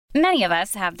Many of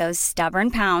us have those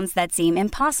stubborn pounds that seem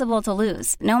impossible to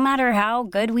lose, no matter how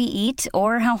good we eat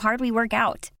or how hard we work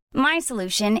out. My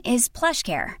solution is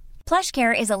PlushCare.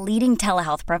 PlushCare is a leading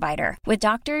telehealth provider with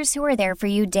doctors who are there for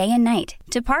you day and night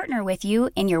to partner with you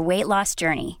in your weight loss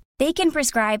journey. They can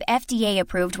prescribe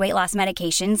FDA-approved weight loss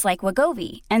medications like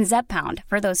Wegovy and Zepbound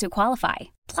for those who qualify.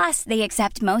 Plus, they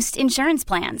accept most insurance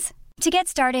plans. To get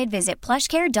started, visit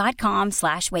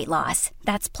plushcare.com/weightloss.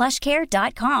 That's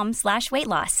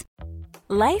plushcare.com/weightloss.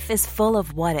 Life is full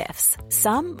of what-ifs.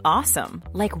 Some awesome,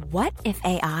 like what if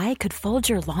AI could fold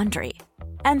your laundry?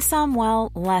 And some,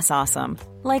 well, less awesome,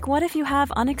 like what if you have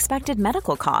unexpected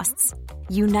medical costs?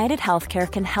 United Healthcare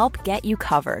can help get you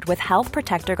covered with Health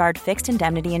Protector Guard fixed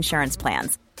indemnity insurance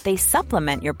plans. They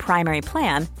supplement your primary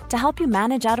plan to help you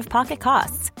manage out-of-pocket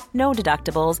costs. No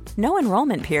deductibles, no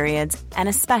enrollment periods, and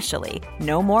especially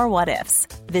no more what-ifs.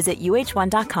 Visit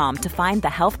uh1.com to find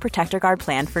the Health Protector Guard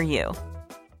plan for you.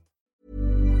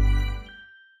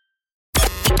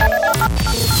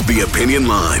 The Opinion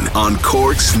Line on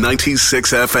Cork's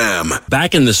 96 FM.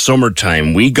 Back in the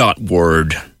summertime, we got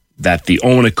word that the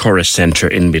Eoin Curris Centre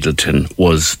in Middleton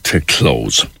was to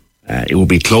close. It will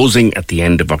be closing at the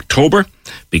end of October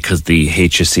because the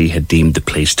HSE had deemed the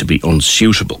place to be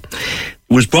unsuitable.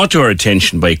 It was brought to our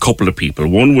attention by a couple of people.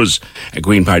 One was a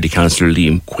Green Party councillor,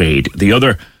 Liam Quaid. The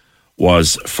other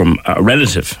was from a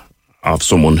relative of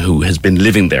someone who has been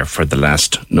living there for the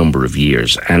last number of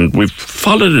years. And we've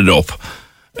followed it up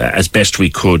as best we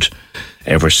could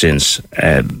ever since.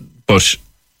 But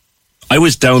I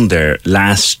was down there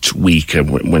last week. I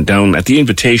went down at the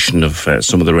invitation of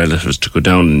some of the relatives to go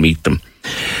down and meet them.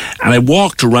 And I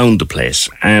walked around the place.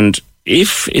 And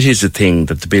if it is a thing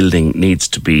that the building needs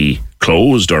to be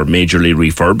closed or majorly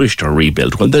refurbished or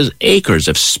rebuilt, well, there's acres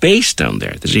of space down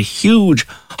there. There's a huge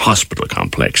hospital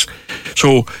complex.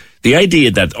 So the idea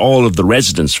that all of the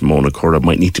residents from Onacurra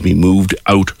might need to be moved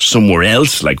out somewhere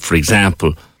else, like, for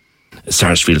example,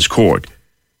 Sarsfields Court,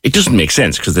 it doesn't make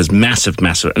sense because there's massive, and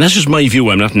that's just my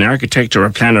view. I'm not an architect or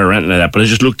a planner or anything like that, but I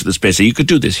just looked at the space and you could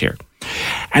do this here.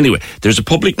 Anyway, there's a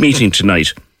public meeting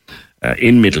tonight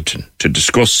in Middleton to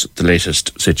discuss the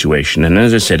latest situation. And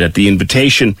as I said, at the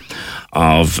invitation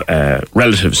of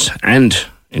relatives and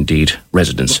indeed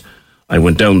residents, I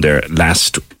went down there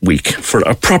last week for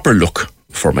a proper look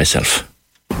for myself.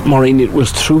 Maureen, it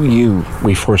was through you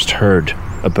we first heard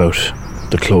about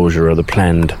the closure or the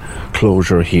planned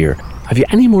closure here. Have you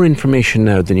any more information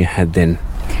now than you had then?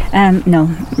 No,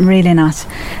 really not.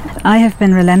 I have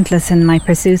been relentless in my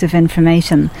pursuit of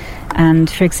information. And,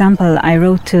 for example, I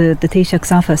wrote to the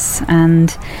Taoiseach's office and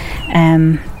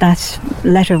that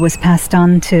letter was passed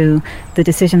on to the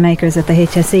decision makers at the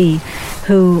HSE,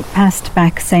 who passed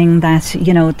back saying that,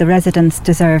 you know, the residents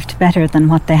deserved better than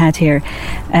what they had here.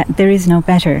 There is no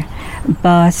better.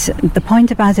 But the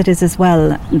point about it is as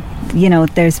well, you know,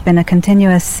 there's been a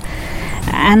continuous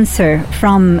answer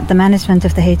from the management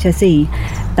of the HSE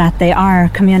that they are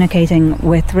communicating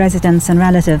with residents and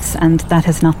relatives, and that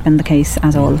has not been the case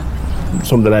at all.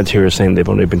 Some of the lads here are saying they've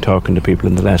only been talking to people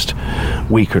in the last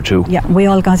week or two. Yeah, we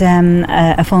all got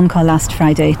a phone call last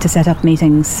Friday to set up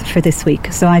meetings for this week.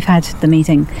 So I've had the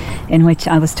meeting in which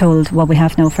I was told, well, we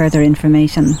have no further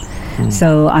information.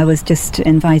 So I was just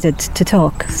invited to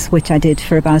talk, which I did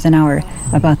for about an hour,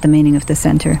 about the meaning of the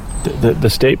centre. The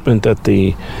statement that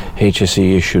the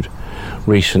HSE issued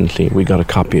recently, we got a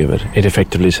copy of it. It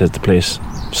effectively says the place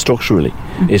structurally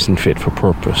isn't fit for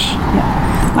purpose.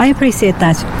 Yeah, I appreciate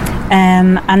that.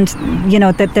 And, you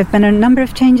know, that there have been a number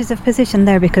of changes of position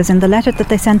there, because in the letter that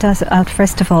they sent us out,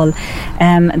 first of all,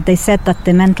 they said that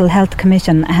the Mental Health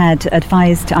Commission had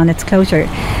advised on its closure.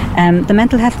 The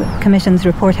Mental Health Commission's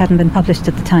report hadn't been published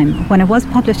at the time. When it was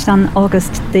published on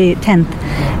August the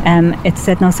 10th, it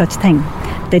said no such thing.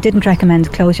 They didn't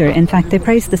recommend closure. In fact, they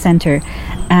praised the centre,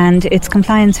 and its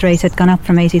compliance rate had gone up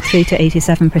from 83 to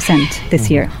 87% this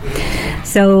year.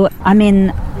 So, I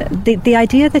mean, the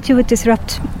idea that you would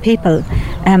disrupt people,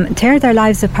 tear their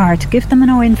lives apart, give them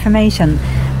no information,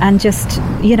 and just,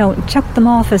 you know, chuck them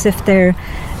off as if they're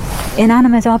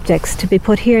inanimate objects to be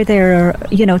put here, there, or,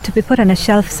 you know, to be put on a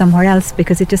shelf somewhere else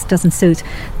because it just doesn't suit,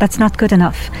 that's not good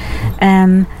enough.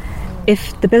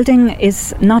 If the building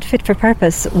is not fit for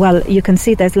purpose, well, you can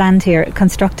see there's land here,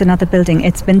 construct another building.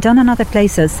 It's been done in other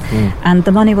places, and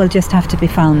the money will just have to be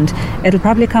found. It'll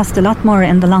probably cost a lot more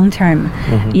in the long term,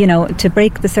 you know, to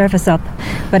break the service up.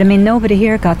 But I mean, nobody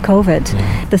here got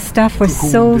COVID. The staff were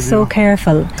so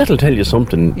careful. That'll tell you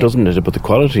something, doesn't it, about the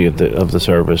quality of the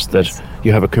service, that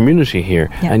you have a community here,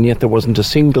 and yet there wasn't a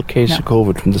single case of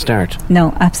COVID from the start.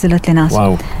 No, absolutely not.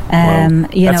 Wow.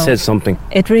 You that know, says something.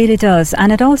 It really does.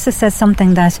 And it also says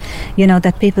something that,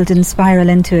 that people didn't spiral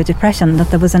into a depression, that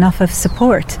there was enough of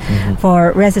support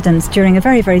for residents during a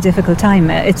very, very difficult time.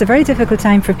 It's a very difficult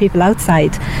time for people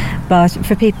outside, but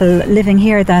for people living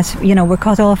here that, were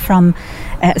cut off from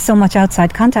so much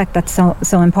outside contact that's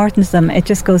so important to them, it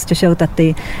just goes to show that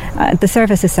the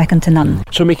service is second to none.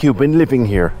 So, Mick, you've been living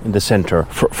here in the centre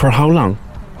for how long?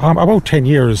 About 10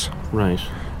 years. Right.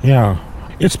 Yeah.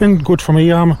 It's been good for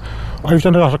me. I've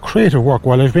done a lot of creative work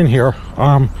while I've been here.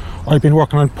 I've been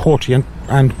working on poetry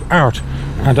and art,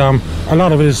 and a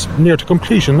lot of it is near to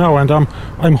completion now, and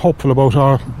I'm hopeful about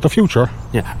the future.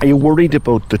 Yeah. Are you worried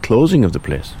about the closing of the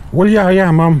place? Well, yeah, I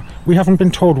am. We haven't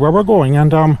been told where we're going,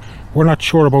 and we're not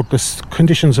sure about the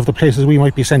conditions of the places we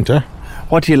might be sent to.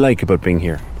 What do you like about being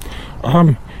here?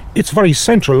 It's very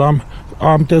central.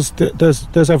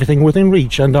 There's everything within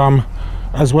reach, and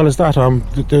as well as that,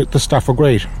 the staff are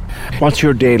great. What's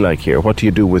your day like here? What do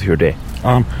you do with your day?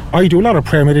 I do a lot of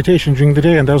prayer meditation during the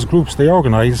day, and there's groups they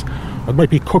organise. It might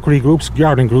be cookery groups,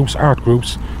 gardening groups, art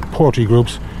groups, poetry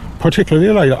groups.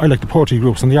 Particularly, I like the poetry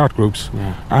groups and the art groups.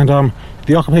 Yeah. And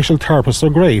the occupational therapists are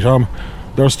great.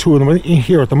 There's two of them in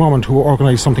here at the moment who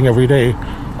organise something every day.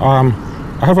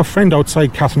 I have a friend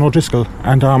outside, Catherine O'Driscoll,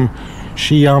 and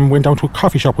she went down to a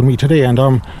coffee shop with me today, and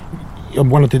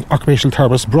one of the occupational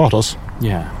therapists brought us.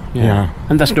 Yeah.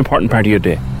 And that's an important part of your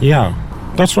day. Yeah,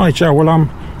 that's right. Yeah. Well,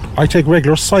 I take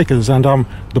regular cycles, and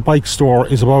the bike store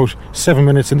is about 7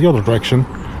 minutes in the other direction,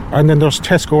 and then there's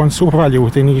Tesco and SuperValu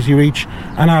within easy reach,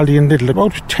 and Aldi and Lidl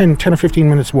about 10 or 15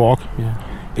 minutes walk. Yeah.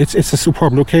 It's a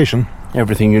superb location.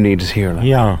 Everything you need is here.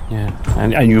 Yeah.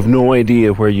 And you have no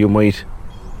idea where you might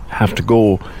have to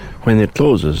go when it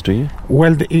closes, do you?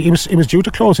 Well, it was due to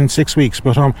close in 6 weeks,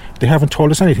 but they haven't told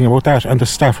us anything about that, and the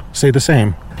staff say the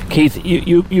same. Keith,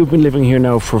 you've been living here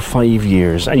now for 5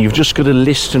 years, and you've just got a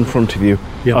list in front of you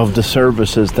of the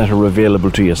services that are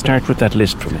available to you. Start with that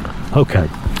list for me. Okay.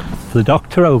 The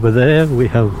doctor over there, we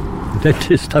have the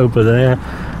dentist over there,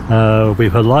 we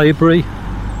have a library,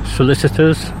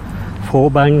 solicitors,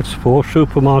 4 banks, 4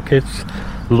 supermarkets,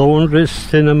 laundries,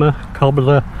 cinema,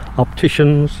 cobbler,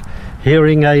 opticians,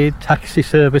 hearing aid, taxi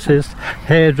services,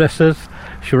 hairdressers,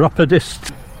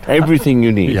 chiropodists. Everything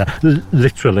you need. Yeah,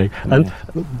 literally. And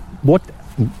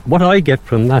what I get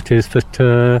from that is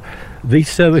that these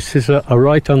services are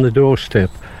right on the doorstep,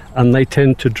 and they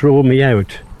tend to draw me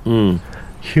out,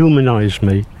 humanise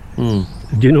me. Do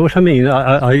you know what I mean?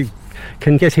 I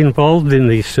can get involved in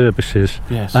these services,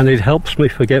 and it helps me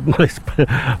forget my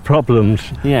problems.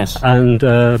 Yes. And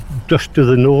just do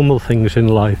the normal things in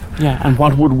life. Yeah. And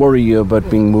what would worry you about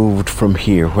being moved from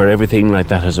here, where everything like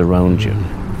that is around you?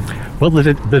 Well,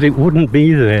 that it wouldn't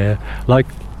be there. Like,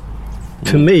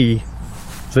 to me,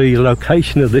 the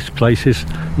location of this place is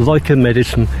like a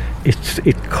medicine.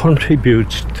 It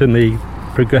contributes to me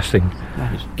progressing,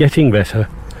 getting better.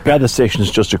 Garda station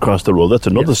is just across the road. That's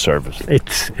another service.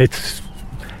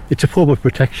 It's a form of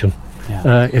protection.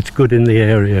 Yeah. It's good in the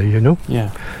area, you know.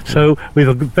 Yeah. So we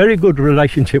have a very good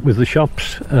relationship with the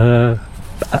shops, a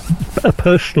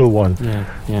personal one,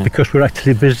 because we're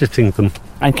actually visiting them.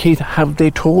 And Keith, have they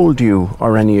told you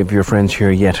or any of your friends here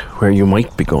yet where you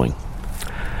might be going?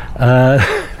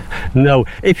 No.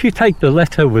 If you take the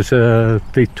letter was the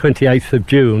 28th of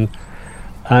June,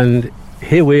 and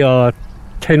here we are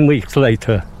 10 weeks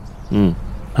later,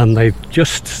 and they've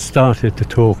just started to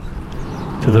talk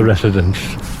to the residents.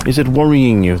 Is it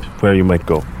worrying you where you might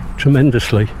go?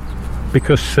 Tremendously,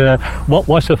 because what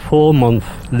was a 4-month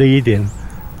lead-in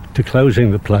to closing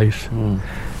the place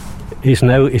is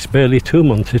now, it's barely 2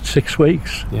 months, it's 6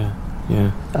 weeks. Yeah.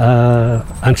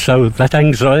 And so that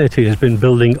anxiety has been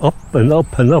building up and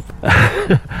up and up.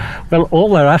 Well, all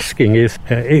they're asking is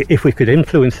if we could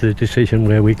influence the decision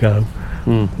where we go.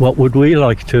 What would we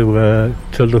like to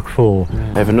look for?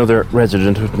 I have another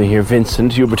resident with me here,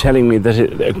 Vincent. You were telling me that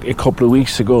a couple of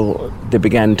weeks ago they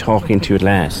began talking to you at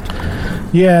last.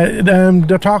 Yeah,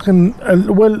 they're talking.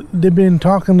 Well, they've been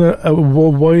talking a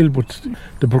while, but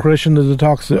the progression of the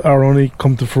talks are only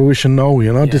come to fruition now.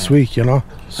 You know, this week. You know.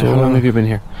 So how long have you been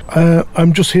here?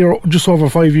 I'm just here just over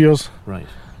 5 years. Right.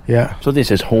 Yeah. So this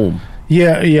is home.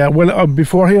 Yeah. Well,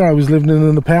 before here, I was living in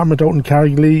an apartment out in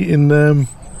Carrigley.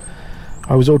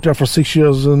 I was out there for 6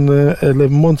 years and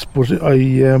 11 months, but I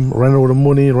ran out of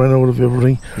money, ran out of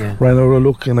everything, ran out of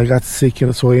luck, and I got sick,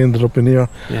 and so I ended up in here.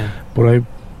 Yeah. But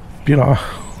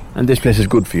And this place is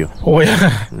good for you. Oh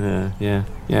yeah.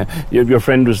 Yeah. Your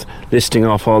friend was listing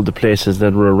off all the places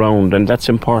that were around, and that's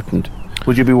important.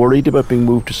 Would you be worried about being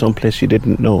moved to some place you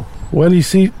didn't know? Well, you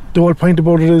see, the whole point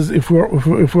about it is if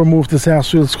we're moved to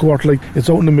Sarsfields Court, like, it's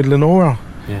out in the middle of nowhere.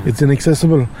 Yeah. It's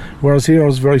inaccessible. Whereas here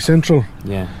it's very central.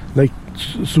 Yeah. Like,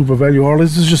 Super Value. All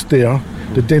this is just there.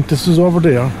 The dentist is over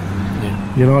there.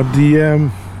 Yeah. You know,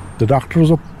 the doctor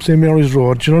is up St. Mary's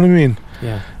Road. Do you know what I mean?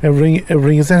 Yeah.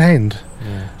 Everything is at hand.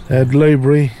 Yeah. The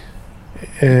library,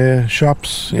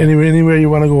 shops, anywhere you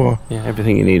want to go. Yeah,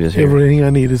 everything you need is here. Everything I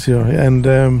need is here, and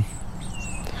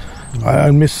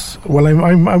I miss. Well,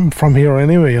 I'm from here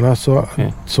anyway, you know. So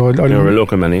You're a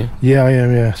local man, yeah, I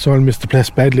am. Yeah, so I'll miss the place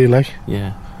badly, like.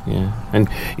 Yeah. And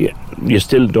you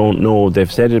still don't know.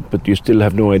 They've said it, but you still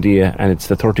have no idea. And it's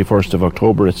the 31st of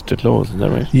October. It's to close. Is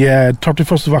that right? Yeah,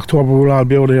 31st of October we'll all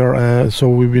be out here. So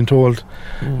we've been told.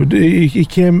 But he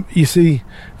came. You see,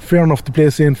 fair enough. The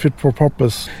place ain't fit for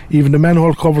purpose. Even the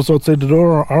manhole covers outside the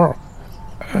door are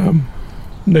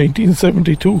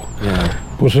 1972. Yeah.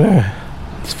 But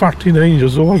it's 49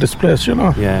 years old. This place, you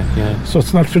know. Yeah. So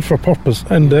it's not fit for purpose.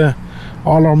 And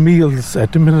all our meals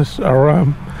at the minute are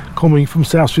coming from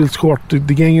Sarsfields Court. The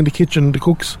gang in the kitchen, the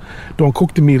cooks, don't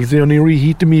cook the meals. They only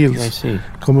reheat the meals. I see.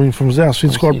 Coming from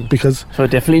Sarsfields Court because. So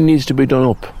it definitely needs to be done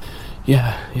up.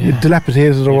 Yeah.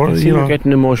 Dilapidated, or you know. You're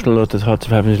getting emotional at the thoughts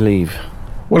of having to leave.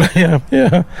 Well, I am.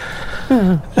 Yeah.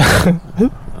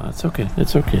 It's okay.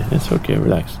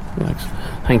 Relax.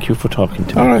 Thank you for talking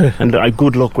to me. All right. And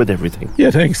good luck with everything. Yeah,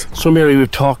 thanks. So, Mary,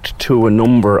 we've talked to a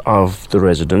number of the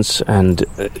residents, and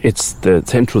it's the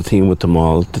central theme with them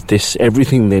all that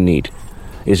everything they need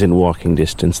is in walking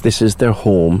distance. This is their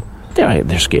home.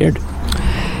 They're scared.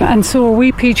 And so are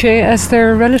we, PJ, as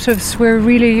their relatives. We're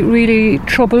really, really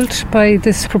troubled by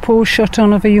this proposed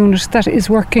shutdown of a unit that is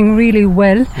working really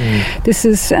well. This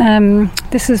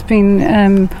has been,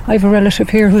 I have a relative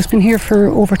here who's been here for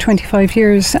over 25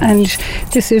 years, and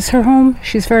this is her home.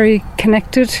 She's very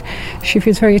connected. She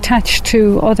feels very attached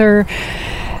to other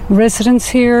residents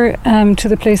here, to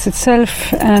the place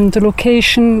itself, and the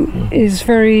location is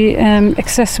very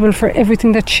accessible for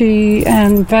everything that she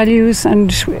values,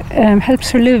 and helps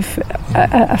her live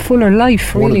a fuller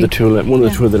life, really. One of the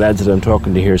two of the lads that I'm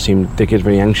talking to here they get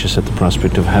very anxious at the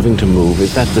prospect of having to move.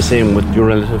 Is that the same with your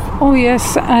relative? Oh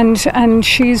yes, and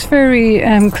she's very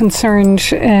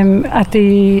concerned at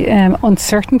the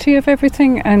uncertainty of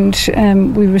everything, and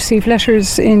we received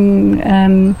letters in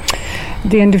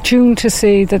the end of June to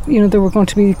say that there were going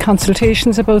to be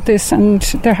consultations about this, and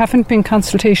there haven't been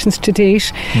consultations to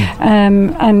date.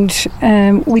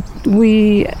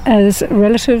 We as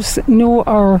relatives know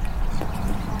our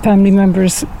family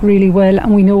members really well,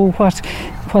 and we know what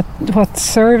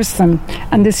serves them.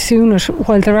 And this unit,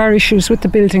 while there are issues with the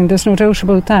building, there's no doubt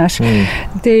about that,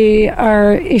 they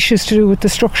are issues to do with the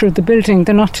structure of the building.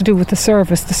 They're not to do with the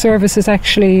service. The service is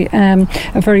actually a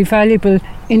very valuable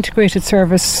integrated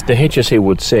service. The HSE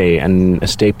would say, and a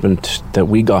statement that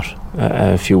we got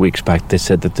a few weeks back, they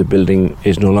said that the building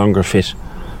is no longer fit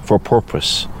for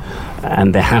purpose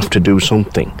and they have to do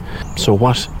something. So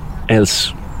what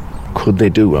else could they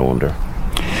do, I wonder?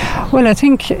 Well, I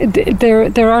think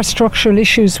there are structural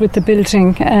issues with the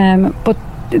building, but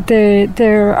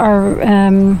there are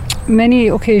many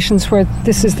occasions where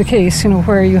this is the case,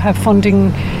 where you have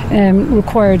funding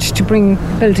required to bring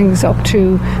buildings up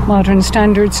to modern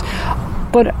standards.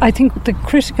 But I think the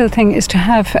critical thing is to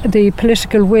have the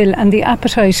political will and the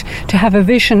appetite to have a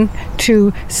vision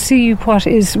to see what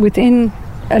is within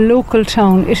a local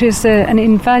town. It is an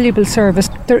invaluable service.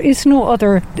 There is no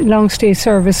other long stay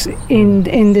service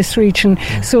in this region,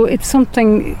 so it's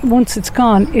something, once it's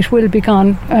gone, it will be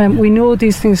gone. We know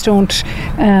these things don't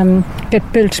get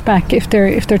built back if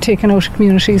they're taken out of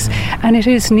communities, and it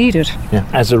is needed. Yeah.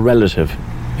 As a relative,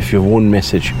 if you have one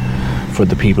message for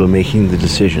the people making the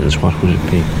decisions, what would it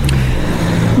be?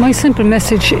 My simple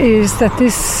message is that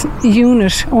this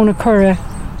unit, Ona Curra,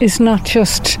 is not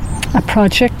just a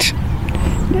project.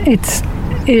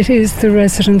 It is the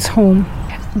residents' home.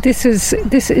 This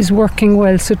is working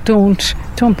well, so don't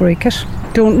break it.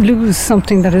 Don't lose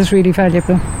something that is really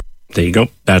valuable. There you go.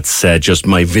 That's just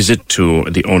my visit to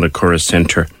the Ona Curra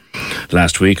Centre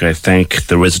last week. I thank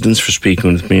the residents for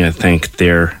speaking with me. I thank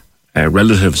their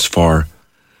relatives for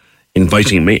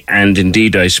inviting me, and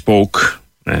indeed I spoke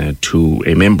to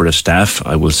a member of staff,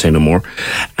 I will say no more,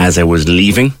 as I was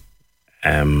leaving,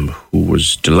 who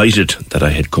was delighted that I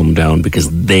had come down, because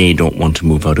they don't want to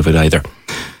move out of it either,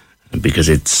 because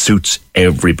it suits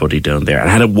everybody down there. I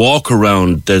had a walk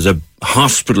around. There's a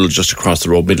hospital just across the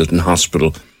road, Middleton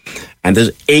Hospital, and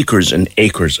there's acres and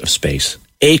acres of space.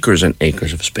 Acres and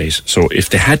acres of space. So if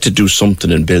they had to do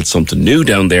something and build something new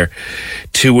down there,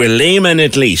 to a layman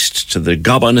at least, to the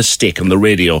gob on a stick on the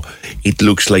radio, it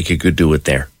looks like you could do it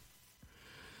there.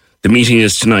 The meeting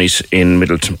is tonight in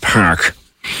Middleton Park.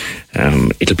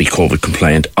 It'll be COVID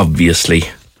compliant, obviously.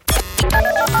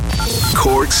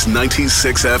 Cork's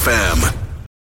 96 FM.